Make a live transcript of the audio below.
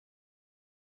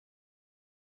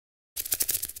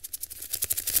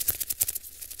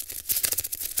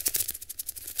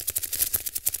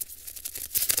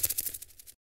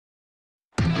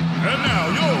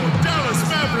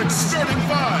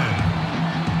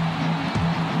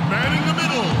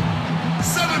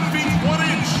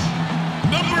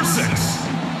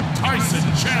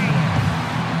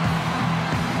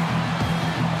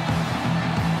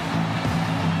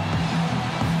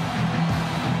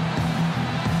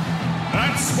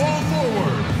At small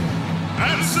forward,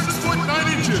 at 6'9",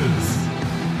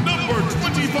 number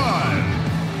 25,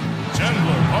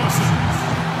 Chandler Parsons.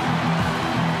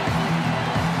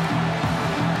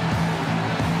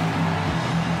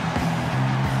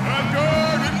 At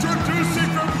guard, introducing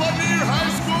from Lanier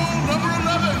High School, number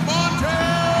 11, Monte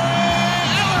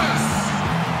Ellis.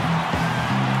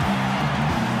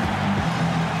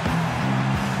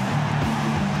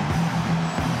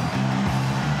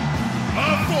 A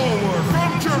forward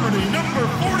from Germany, number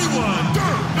 41,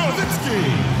 Dirk Nowitzki.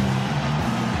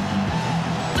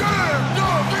 Dirk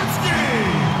Nowitzki!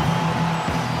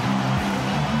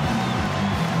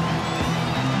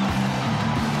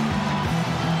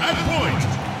 At point,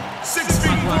 6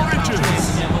 feet 4 inches,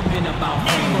 number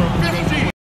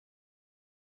 50.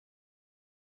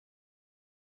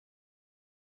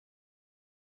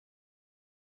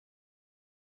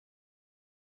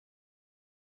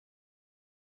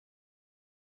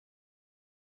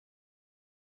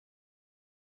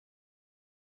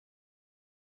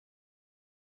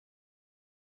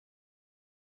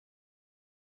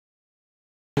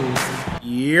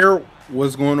 Yeah,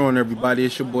 what's going on, everybody?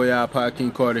 It's your boy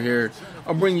iPodKingCarter here.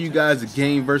 I'm bringing you guys a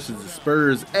game versus the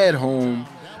Spurs at home.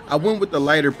 I went with the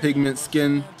lighter pigment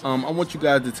skin. I want you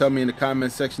guys to tell me in the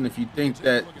comment section if you think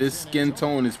that this skin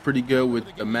tone is pretty good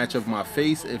with the match of my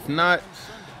face. If not,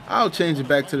 I'll change it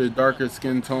back to the darker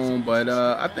skin tone, but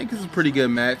I think it's a pretty good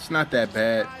match. Not that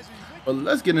bad. But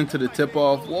let's get into the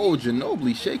tip-off. Whoa,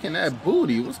 Ginobili shaking that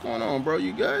booty. What's going on, bro?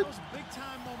 You good?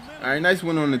 All right, nice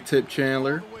win on the tip,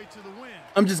 Chandler.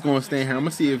 I'm just going to stand here. I'm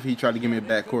going to see if he tried to give me a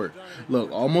backcourt.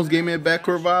 Look, almost gave me a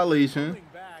backcourt violation.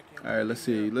 All right, let's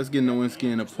see. Let's get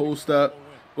Nowinski in a post up.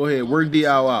 Go ahead, work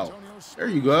Diao out. There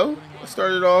you go. Let's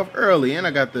start it off early, and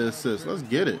I got the assist. Let's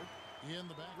get it.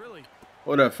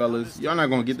 What up, fellas? Y'all not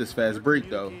going to get this fast break,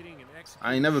 though.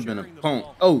 I ain't never been a punk.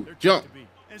 Oh, jump.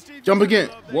 Jump again.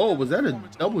 Whoa, was that a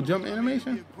double jump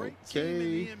animation?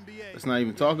 Okay. Let's not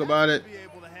even talk about it.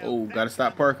 Oh, got to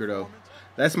stop Parker, though.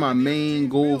 That's my main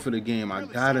goal for the game. I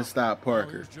gotta stop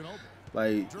Parker.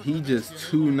 Like, he just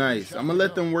too nice. I'm gonna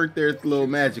let them work their little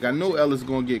magic. I know Ellis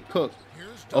gonna get cooked.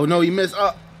 Oh no, he missed.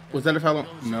 Was that a foul?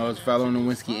 No, it's a foul on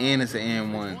Nowinski, and it's an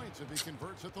and one.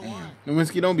 Damn.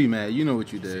 Nowinski, don't be mad. You know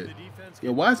what you did.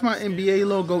 Yeah, why is my NBA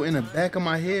logo in the back of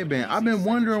my headband? I've been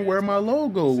wondering where my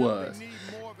logo was.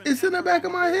 It's in the back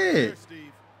of my head.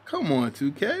 Come on,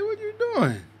 2K, what you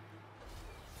doing?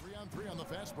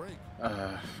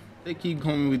 They keep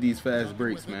coming with these fast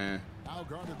breaks, man.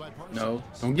 No,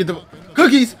 don't get the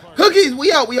cookies. Cookies,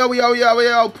 we out.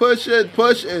 Push it.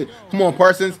 Come on,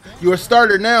 Parsons. You're a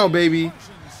starter now, baby.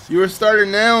 You're a starter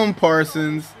now,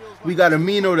 Parsons. We got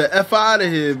Amino to F out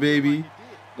of here, baby.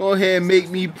 Go ahead and make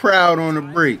me proud on the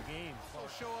break.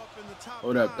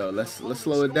 Hold up, though. Let's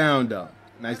slow it down, though.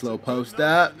 Nice little post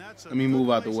up. Let me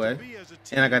move out the way.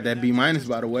 And I got that B-, by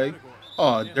the way.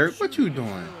 Oh, Dirk, what you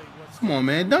doing? Come on,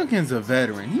 man. Duncan's a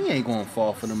veteran. He ain't going to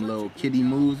fall for them little kiddie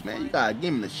moves, man. You got to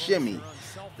give him the shimmy,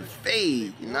 the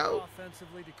fade, you know?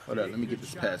 Hold up. Let me get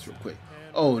this pass real quick.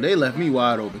 Oh, they left me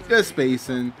wide open. Good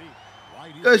spacing.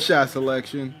 Good shot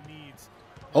selection.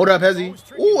 Hold up, Hezzy.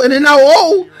 Ooh, and then now,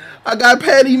 I got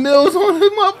Patty Mills on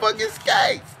his motherfucking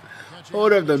skates.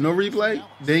 Hold up, though. No replay?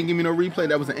 They ain't give me no replay.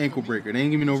 That was an ankle breaker. They ain't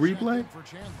give me no replay?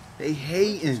 They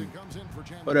hating.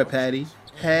 Hold up, Patty.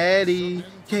 Patty,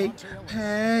 cake,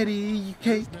 Patty,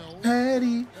 cake,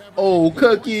 Patty. Oh,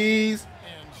 cookies.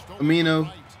 Amino,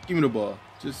 give me the ball.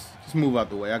 Just move out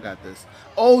the way. I got this.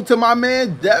 Oh, to my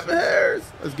man, Devin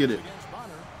Harris. Let's get it.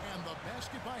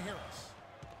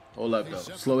 Hold up, though.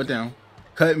 Slow it down.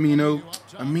 Cut, Amino.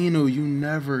 Amino, you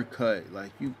never cut.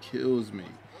 Like, you kills me.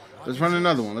 Let's run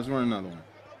another one.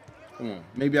 Come on.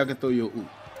 Maybe I can throw you a oop.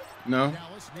 No? All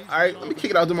right, let me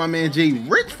kick it out to my man, Jay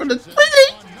Rich for the three.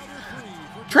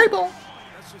 Trey ball. All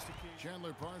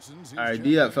right,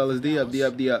 D up, fellas. D up.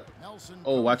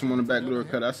 Oh, watch him on the back door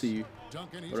cut. I see you.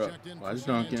 What up? Watch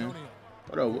Duncan.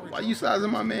 What up? Why you sizing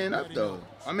my man up, though?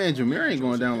 My man Jameer ain't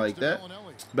going down like that.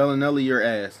 Bellinelli, your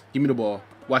ass. Give me the ball.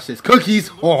 Watch this. Cookies.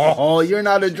 Oh, you're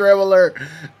not a dribbler.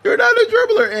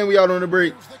 And we out on the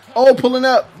break. Oh, pulling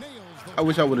up. I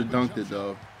wish I would have dunked it,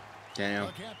 though. Damn.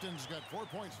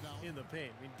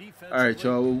 All right,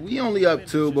 y'all. We only up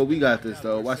 2, but we got this,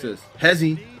 though. Watch this.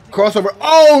 Hezzy. Crossover.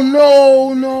 Oh,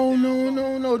 no.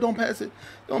 Don't pass it.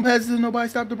 Don't pass it to nobody.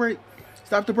 Stop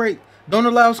the break. Don't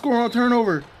allow score on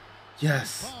turnover.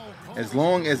 Yes. As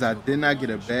long as I did not get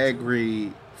a bad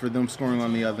grade for them scoring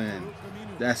on the other end.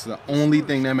 That's the only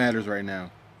thing that matters right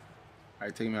now. All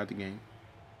right, take me out the game.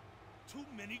 Too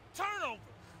many turnovers.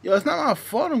 Yo, it's not my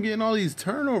fault I'm getting all these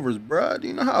turnovers, bruh. Do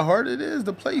you know how hard it is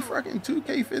to play fucking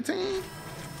 2K15?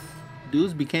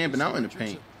 Dudes be camping out in the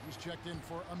paint.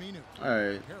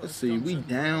 Alright, let's see. We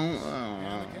down.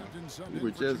 We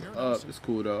were just up. It's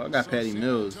cool though. I got Patty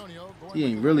Mills. He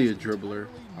ain't really a dribbler.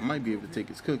 I might be able to take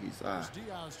his cookies.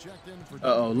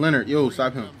 Uh-oh, Leonard. Yo,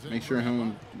 stop him. Make sure he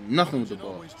don't do nothing with the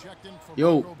ball.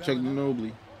 Yo, check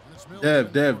Ginobili.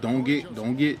 Dev, don't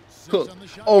get cooked.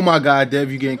 Oh my God, Dev,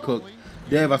 you getting cooked.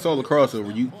 Dev, I saw the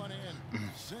crossover. You.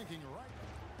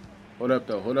 Hold up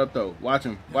though. Watch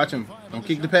him. Don't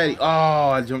kick the Patty. Oh,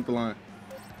 I jumped the line.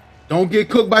 Don't get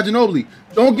cooked by Ginobili.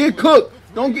 Don't get cooked.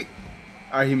 All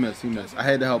right, he missed. I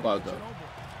had to help out though.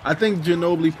 I think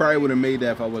Ginobili probably would have made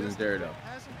that if I wasn't there though.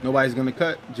 Nobody's gonna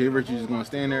cut. Jay Richards is gonna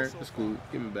stand there. That's cool.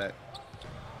 Give it back.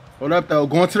 Hold up though.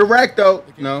 Going to the rack though.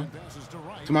 No.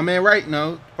 To my man right.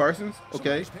 No. Parsons.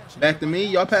 Okay. Back to me.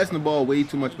 Y'all passing the ball way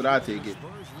too much, but I'll take it.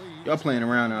 Y'all playing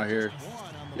around out here.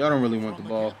 Y'all don't really want the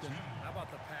ball.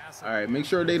 All right. Make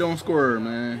sure they don't score,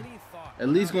 man. At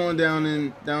least going down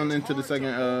into the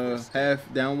second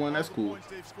half, down one. That's cool.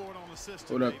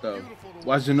 Hold up though.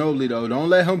 Watch Ginobili though. Don't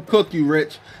let him cook you,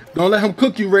 Rich. Don't let him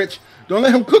cook you, Rich.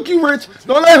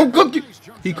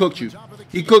 He cooked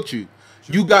you.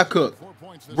 You got cooked,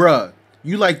 bruh.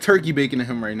 You like turkey bacon to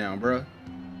him right now, bruh.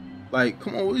 Like,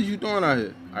 come on, what is you doing out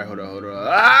here? All right, hold on.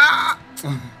 Ah!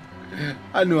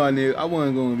 I knew I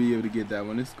wasn't going to be able to get that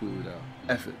one. It's cool though.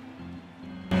 F it.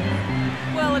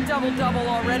 Well, a double-double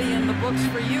already in the books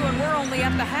for you, and we're only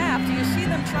at the half. Do you see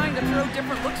them trying to throw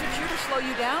different looks at you to slow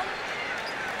you down?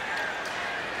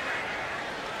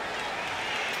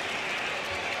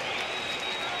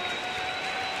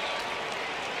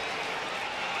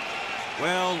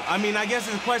 Well, I mean, I guess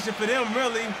it's a question for them,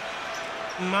 really.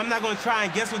 I'm not going to try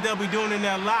and guess what they'll be doing in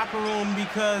their locker room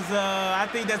because I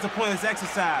think that's a pointless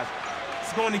exercise.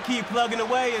 It's going to keep plugging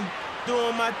away and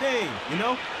doing my thing, you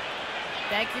know?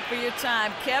 Thank you for your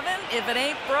time, Kevin. If it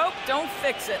ain't broke, don't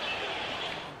fix it.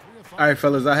 All right,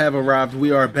 fellas, I have arrived.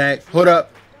 We are back. Hold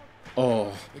up.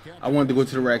 Oh, I wanted to go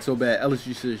to the rack so bad. Ellis,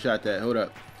 you should have shot that. Hold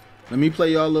up. Let me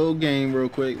play y'all a little game real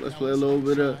quick. Let's play a little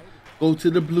bit of go to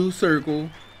the blue circle.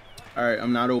 All right,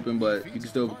 I'm not open, but you can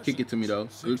still kick it to me, though.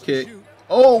 Good kick.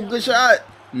 Oh, good shot.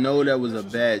 No, that was a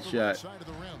bad shot.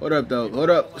 Hold up, though. Hold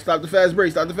up. Stop the fast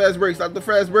break.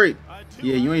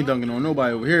 Yeah, you ain't dunking on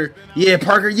nobody over here. Yeah,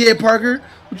 Parker.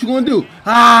 What you gonna do?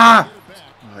 Ah!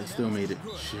 Oh, he still made it.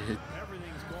 Shit.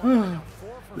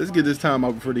 Let's get this time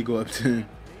out before they go up 10.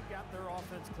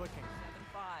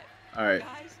 All right.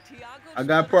 I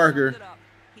got Parker.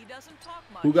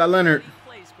 Who got Leonard?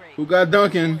 Who got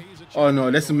Duncan? Oh,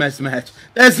 no, that's a mismatch.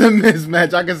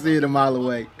 I can see it a mile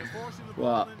away.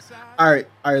 Wow. All right,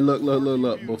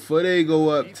 look. Before they go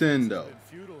up 10, though,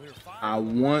 I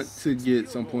want to get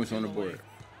some points on the board.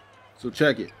 So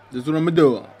check it. This is what I'm going to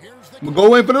do. I'm going to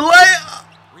go in for the layup.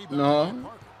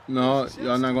 No,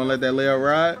 y'all not going to let that layup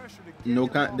ride?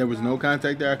 There was no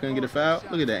contact there. I couldn't get a foul.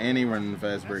 Look at that. And they running the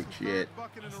fast break. Shit.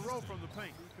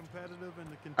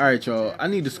 All right, y'all. I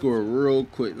need to score real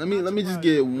quick. Let me just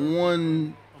get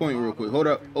 1 point real quick. Hold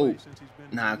up. Oh,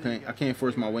 nah, I can't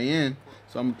force my way in.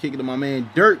 So I'm gonna kick it to my man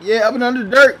Dirk. Yeah, up and under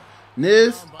Dirk.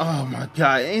 Nis. Oh my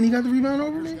God. And he got the rebound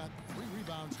over me.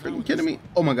 Freaking kidding me.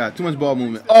 Oh my God. Too much ball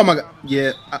movement. Oh my God.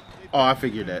 Yeah. I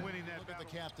figured that.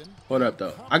 Hold up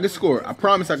though. I can score. I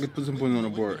promise I can put some points on the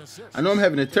board. I know I'm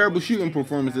having a terrible shooting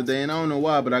performance today, and I don't know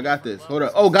why, but I got this. Hold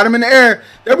up. Oh, got him in the air.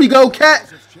 There we go,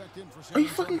 Cat. Are you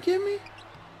fucking kidding me?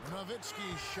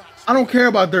 I don't care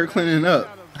about Dirk cleaning up.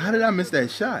 How did I miss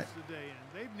that shot?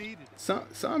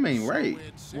 Some ain't right.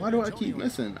 Why do I keep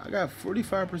missing? I got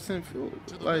 45% field.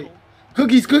 Like,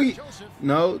 cookies.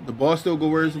 No, the ball still go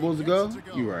where it's supposed to go.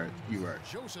 You right.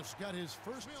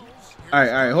 All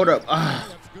right. Hold up.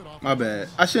 My bad.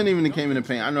 I shouldn't even have came in the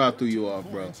paint. I know I threw you off,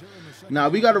 bro. Nah,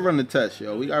 we got to run the test,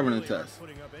 yo.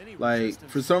 Like,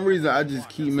 for some reason, I just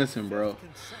keep missing, bro.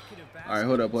 All right,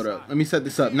 hold up. Let me set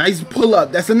this up. Nice pull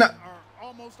up. That's enough.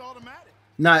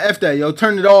 Nah, F that, yo.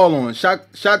 Turn it all on.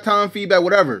 Shot time, feedback,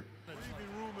 whatever.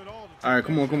 All right,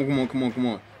 come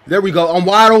on. There we go. I'm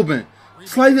wide open.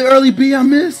 Slightly early B, I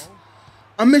miss.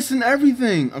 I'm missing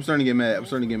everything. I'm starting to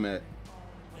get mad.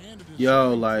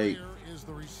 Yo, like,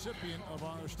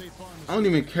 I don't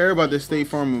even care about this State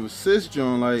Farm assist,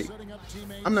 John. Like,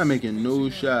 I'm not making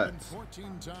no shots.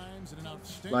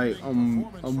 Like,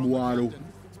 I'm wide open.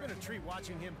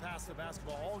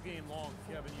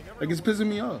 Like, it's pissing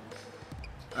me off.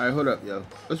 All right, hold up, yo.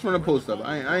 Let's run a post up.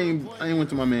 I ain't went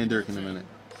to my man Dirk in a minute.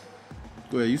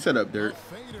 Go ahead, you set up, Dirk.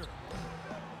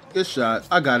 Good shot.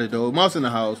 I got it, though. Mouse in the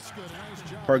house.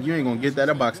 Park, you ain't going to get that.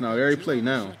 That box now. Every play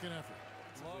now.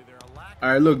 All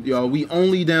right, look, y'all. We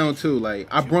only down 2. Like,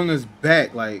 I brung us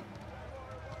back. Like,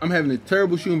 I'm having a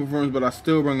terrible shooting performance, but I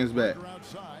still bring us back.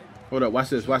 Hold up, watch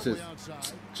this, watch this.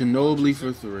 Ginobili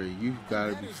for 3. You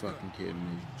gotta be fucking kidding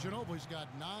me.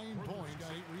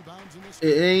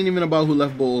 It ain't even about who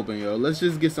left ball open, yo. Let's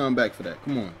just get something back for that.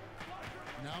 Come on.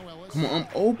 Come on, I'm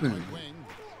open.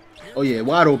 Oh yeah,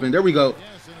 wide open. There we go.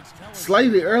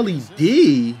 Slightly early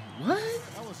D. What?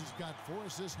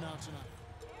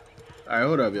 Alright,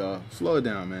 hold up, y'all. Slow it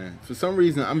down, man. For some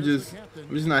reason, I'm just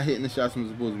not hitting the shots I'm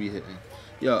supposed to be hitting.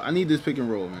 Yo, I need this pick and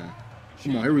roll, man.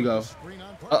 Come on, here we go.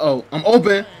 Uh-oh, I'm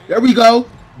open. There we go.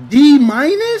 D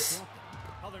minus?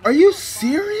 Are you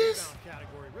serious?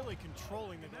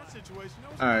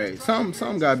 Alright,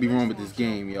 something gotta be wrong with this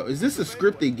game, yo. Is this a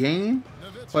scripted game?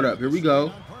 Hold up, here we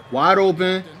go. Wide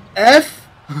open. F?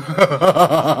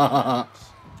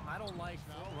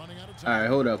 Alright,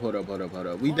 hold up.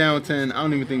 We down 10. I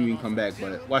don't even think we can come back,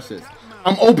 but watch this.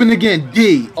 I'm open again.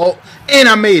 D. Oh, and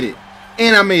I made it.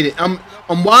 I'm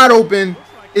wide open.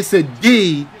 It's a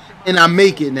D, and I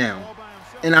make it now.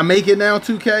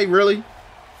 2K? Really?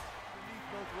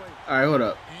 Alright, hold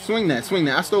up. Swing that.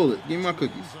 I stole it. Give me my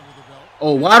cookies.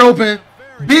 Oh, wide open.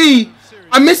 B.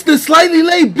 I missed the slightly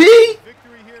late B.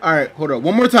 Alright, hold up.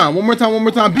 One more time.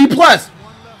 B plus.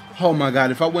 Oh my god,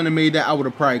 if I wouldn't have made that, I would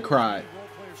have probably cried.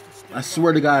 I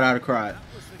swear to God, I'd have cried.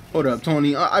 Hold up,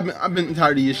 Tony. I've been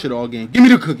tired of your shit all game. Give me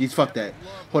the cookies. Fuck that.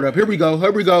 Hold up. Here we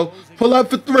go. Pull up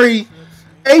for 3.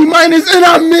 A minus, and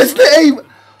I missed the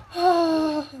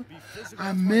A.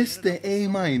 I missed the A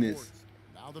minus.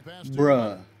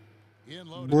 Bruh.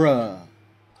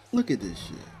 Look at this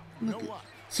shit.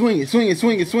 Swing it.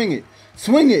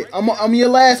 I'm your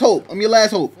last hope.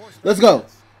 Let's go.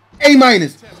 A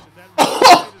minus.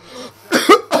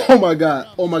 Oh my god.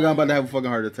 I'm about to have a fucking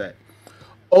heart attack.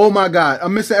 Oh my god.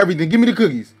 I'm missing everything. Give me the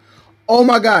cookies. Oh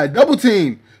my god. Double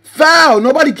team. Foul.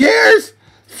 Nobody cares.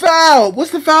 Foul.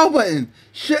 What's the foul button?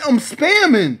 Shit, I'm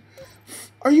spamming.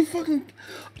 Are you fucking...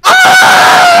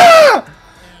 Ah!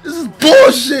 This is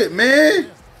bullshit,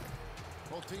 man.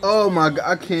 Oh my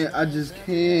god. I just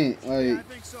can't. Like...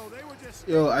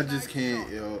 Yo, I just can't.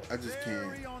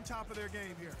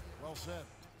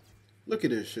 Look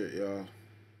at this shit, y'all.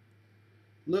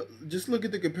 Just look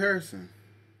at the comparison.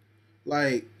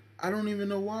 Like, I don't even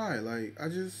know why. Like,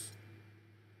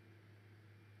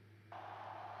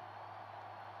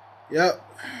 Yep.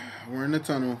 We're in the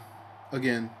tunnel.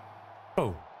 Again.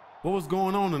 Oh, what was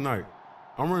going on tonight?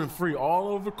 I'm running free all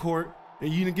over the court, and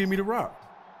you didn't give me the rock.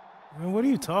 Man, what are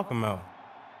you talking about?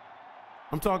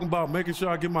 I'm talking about making sure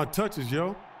I get my touches,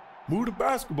 yo. Move the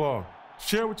basketball.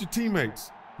 Share with your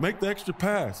teammates. Make the extra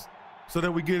pass so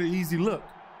that we get an easy look.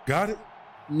 Got it?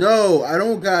 No, I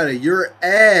don't got it. You're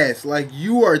ass. Like,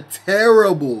 you are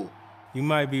terrible. You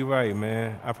might be right,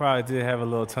 man. I probably did have a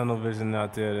little tunnel vision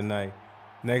out there tonight.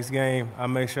 Next game, I'll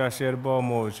make sure I share the ball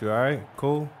more with you, all right?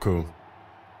 Cool? Cool.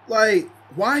 Like,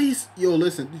 why is... Yo,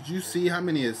 listen, did you see how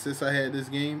many assists I had this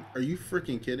game? Are you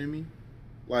freaking kidding me?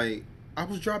 Like, I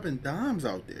was dropping dimes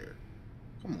out there.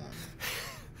 Come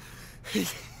on.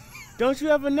 Don't you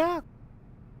ever knock?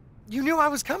 You knew I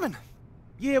was coming.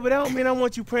 Yeah, but that don't mean I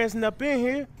want you prancing up in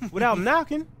here without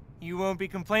knocking. You won't be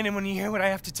complaining when you hear what I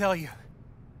have to tell you.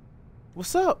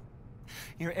 What's up?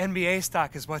 Your NBA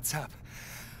stock is what's up.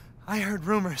 I heard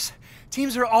rumors.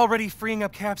 Teams are already freeing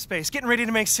up cap space, getting ready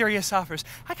to make serious offers.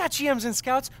 I got GMs and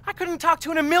scouts I couldn't talk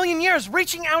to in a million years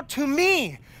reaching out to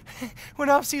me. When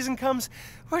off-season comes,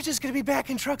 we're just gonna be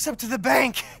backing trucks up to the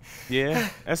bank. Yeah,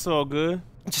 that's all good.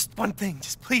 Just one thing,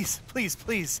 just please,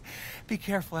 be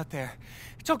careful out there.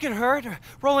 Don't get hurt or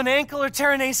roll an ankle or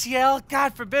tear an ACL.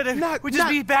 God forbid it. We'd just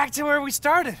be back to where we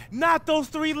started. Not those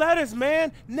 3 letters,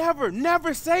 man.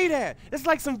 Never say that. It's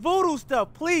like some voodoo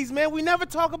stuff. Please, man. We never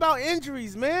talk about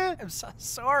injuries, man. I'm so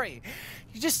sorry.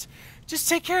 You just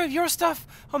take care of your stuff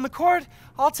on the court.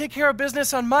 I'll take care of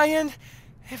business on my end.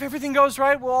 If everything goes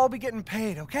right, we'll all be getting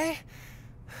paid, okay?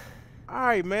 All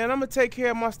right, man. I'm going to take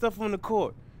care of my stuff on the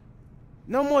court.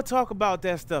 No more talk about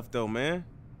that stuff, though, man.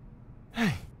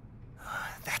 Hey.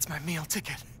 That's my meal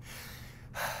ticket.